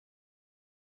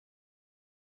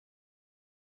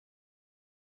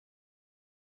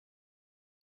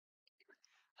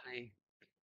Hi,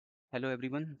 hello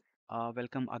everyone.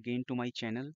 Welcome again to my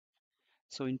channel.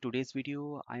 So in today's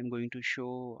video, I'm going to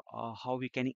show how we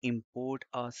can import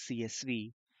a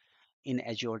CSV in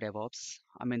Azure DevOps.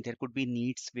 I mean, there could be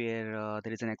needs where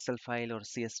there is an Excel file or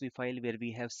CSV file where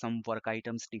we have some work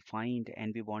items defined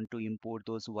and we want to import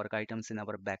those work items in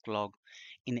our backlog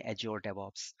in Azure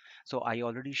DevOps. So I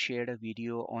already shared a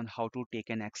video on how to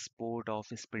take an export of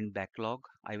a sprint backlog.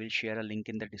 I will share a link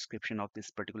in the description of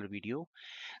this particular video.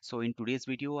 So in today's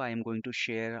video, I am going to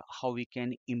share how we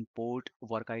can import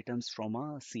work items from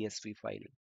a CSV file.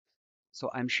 So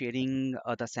I'm sharing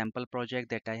the sample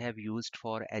project that I have used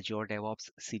for Azure DevOps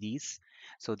series.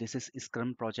 So this is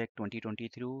Scrum project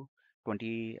 2023.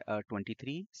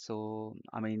 2023. So,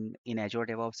 I mean, in Azure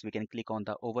DevOps, we can click on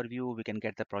the overview, we can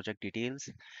get the project details,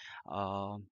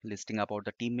 listing about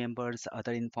the team members,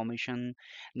 other information.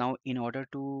 Now, in order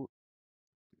to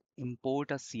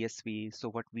import a CSV, so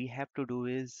what we have to do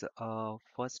is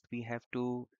first we have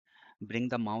to bring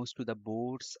the mouse to the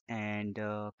boards and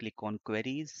click on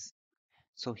queries.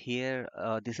 So here,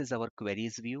 this is our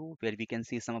queries view where we can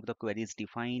see some of the queries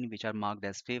defined, which are marked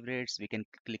as favorites. We can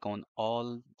click on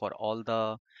all for all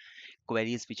the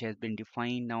queries which has been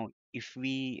defined. Now, if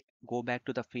we go back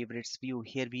to the favorites view,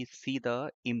 here we see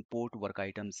the import work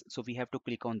items. So we have to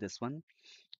click on this one.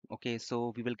 Okay,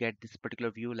 so we will get this particular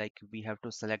view, like we have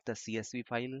to select the CSV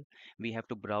file, we have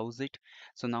to browse it.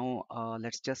 So now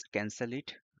let's just cancel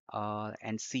it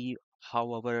and see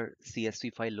how our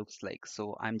CSV file looks like.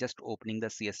 So I'm just opening the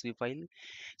CSV file.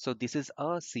 So this is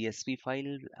a CSV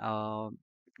file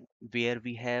where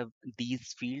we have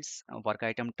these fields, work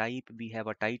item type, we have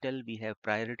a title, we have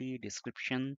priority,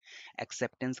 description,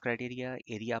 acceptance criteria,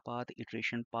 area path,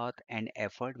 iteration path, and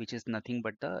effort, which is nothing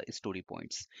but the story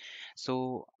points.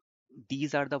 So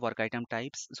these are the work item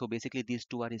types. So basically these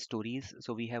two are stories.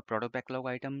 So we have product backlog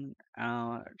item,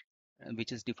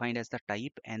 which is defined as the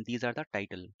type, and these are the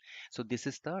title. So this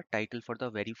is the title for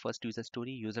the very first user story,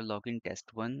 user login test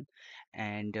one,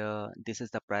 and this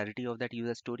is the priority of that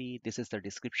user story. This is the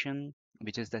description,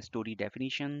 which is the story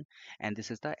definition, and this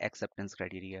is the acceptance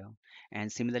criteria.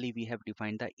 And similarly, we have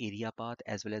defined the area path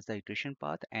as well as the iteration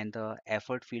path, and the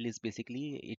effort field is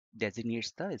basically it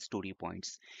designates the story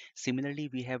points. Similarly,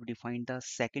 we have defined the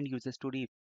second user story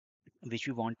which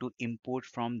we want to import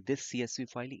from this CSV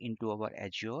file into our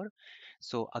Azure.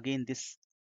 So again, this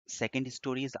second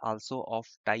story is also of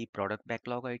type product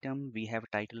backlog item. We have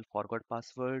title, forgot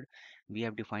password. We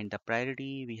have defined the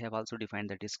priority. We have also defined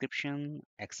the description,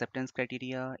 acceptance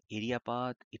criteria, area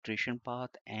path, iteration path,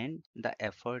 and the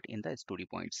effort in the story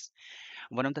points.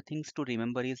 One of the things to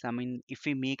remember is, I mean, if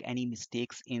we make any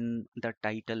mistakes in the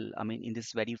title, I mean, in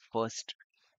this very first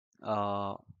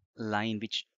uh, line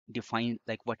which define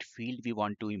like what field we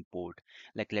want to import,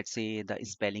 like let's say the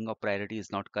spelling of priority is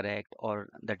not correct or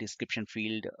the description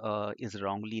field is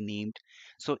wrongly named,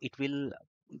 so it will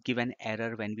give an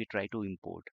error when we try to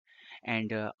import.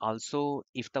 And also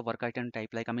if the work item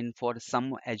type, like I mean for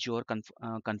some Azure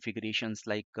configurations,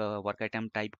 like work item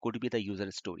type could be the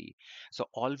user story. So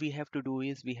all we have to do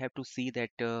is we have to see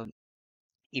that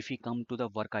if we come to the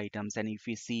work items and if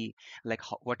we see like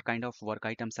what kind of work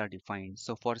items are defined.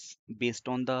 So based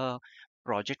on the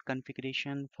project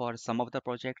configuration for some of the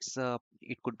projects,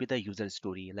 it could be the user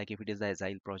story, like if it is the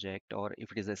Agile project or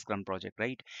if it is a Scrum project,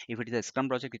 right? If it is a Scrum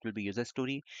project, it will be user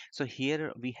story. So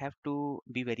here we have to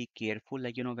be very careful,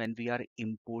 like when we are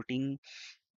importing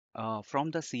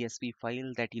from the CSV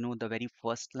file, that the very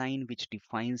first line which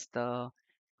defines the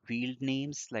field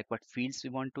names, like what fields we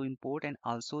want to import, and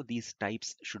also these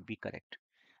types should be correct,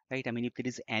 right? I mean, if there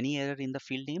is any error in the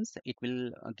field names, it will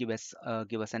give us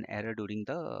an error during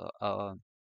the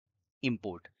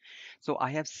import. So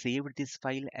I have saved this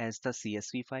file as the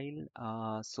CSV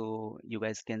file, so you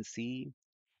guys can see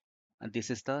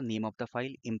this is the name of the file,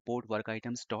 import work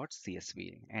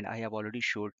items.csv, and I have already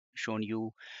shown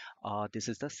you this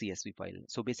is the CSV file.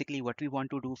 So basically what we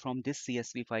want to do from this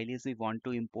CSV file is we want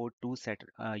to import two set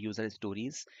user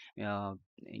stories. uh,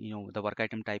 the work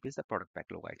item type is the product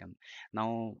backlog item.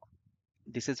 Now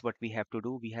this is what we have to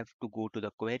do. We have to go to the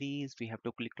queries, we have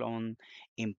to click on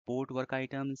import work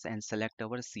items and select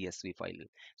our CSV file.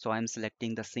 So I'm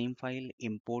selecting the same file,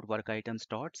 import work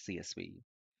items.csv.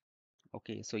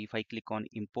 Okay, so if I click on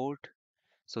import,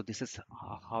 so this is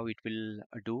how it will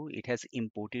do. It has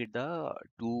imported the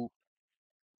two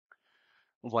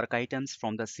work items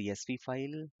from the CSV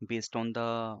file based on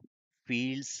the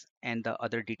fields and the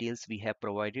other details we have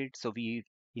provided. So we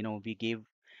gave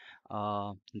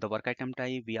The work item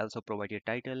type, we also provide a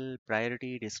title,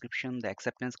 priority, description, the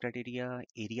acceptance criteria,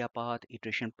 area path,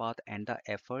 iteration path, and the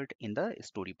effort in the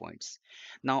story points.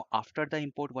 Now, after the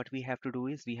import, what we have to do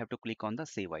is we have to click on the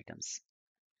save items.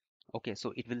 Okay,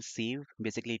 so it will save.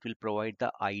 Basically, it will provide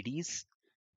the IDs,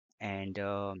 and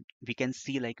we can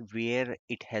see like where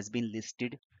it has been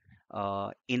listed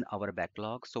in our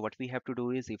backlog. So what we have to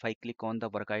do is if I click on the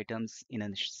work items in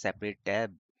a separate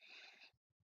tab,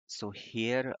 so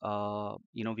here,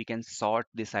 we can sort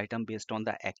this item based on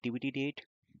the activity date.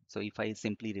 So if I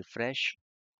simply refresh,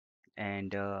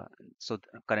 and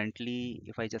currently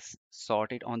if I just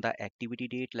sort it on the activity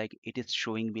date, like it is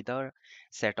showing me the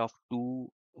set of two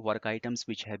work items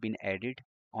which have been added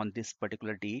on this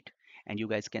particular date. And you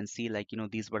guys can see like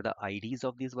these were the IDs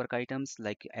of these work items,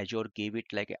 like Azure gave it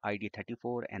like a ID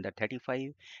 34 and the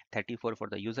 35, 34 for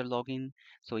the user login.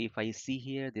 So if I see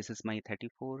here, this is my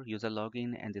 34 user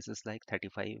login and this is like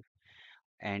 35.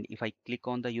 And if I click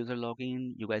on the user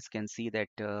login, you guys can see that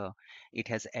it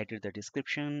has added the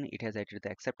description, it has added the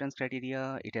acceptance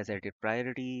criteria, it has added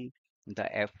priority,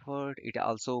 the effort, it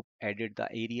also added the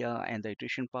area and the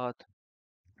iteration path,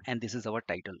 and this is our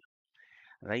title,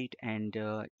 right? And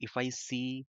if I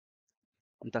see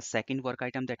the second work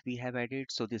item that we have added,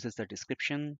 so this is the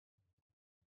description,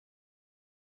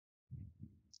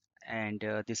 and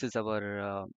this is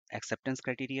our acceptance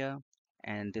criteria,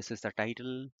 and this is the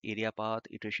title, area path,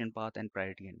 iteration path, and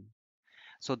priority.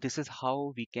 So this is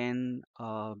how we can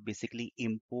basically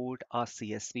import a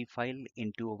CSV file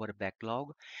into our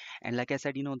backlog. And like I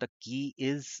said, the key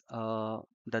is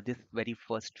this very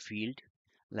first field,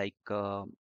 like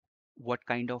what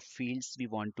kind of fields we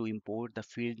want to import. The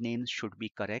field names should be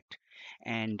correct.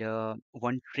 And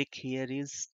one trick here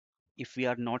is if we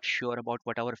are not sure about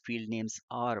what our field names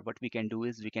are, what we can do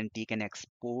is we can take an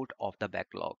export of the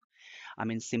backlog. I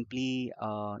mean, simply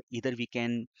either we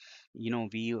can,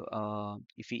 we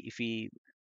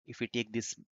if we take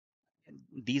this,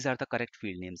 these are the correct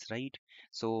field names, right?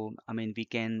 So, I mean, we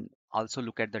can also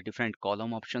look at the different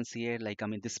column options here. Like, I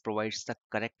mean, this provides the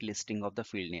correct listing of the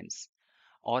field names.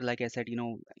 Or like I said,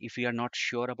 if we are not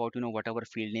sure about, what our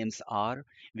field names are,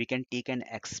 we can take an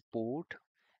export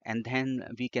and then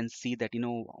we can see that,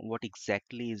 what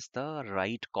exactly is the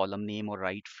right column name or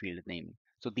right field name.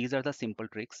 So these are the simple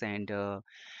tricks. And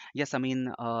yes, I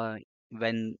mean,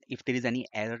 when if there is any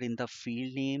error in the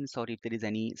field names or if there is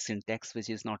any syntax which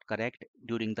is not correct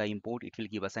during the import, it will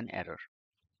give us an error.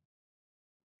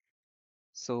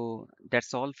 So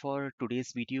that's all for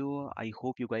today's video. I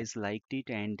hope you guys liked it.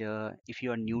 And if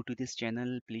you are new to this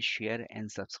channel, please share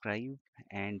and subscribe.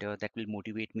 And that will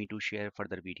motivate me to share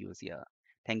further videos. Yeah.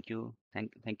 Thank you.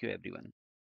 Thank you, everyone.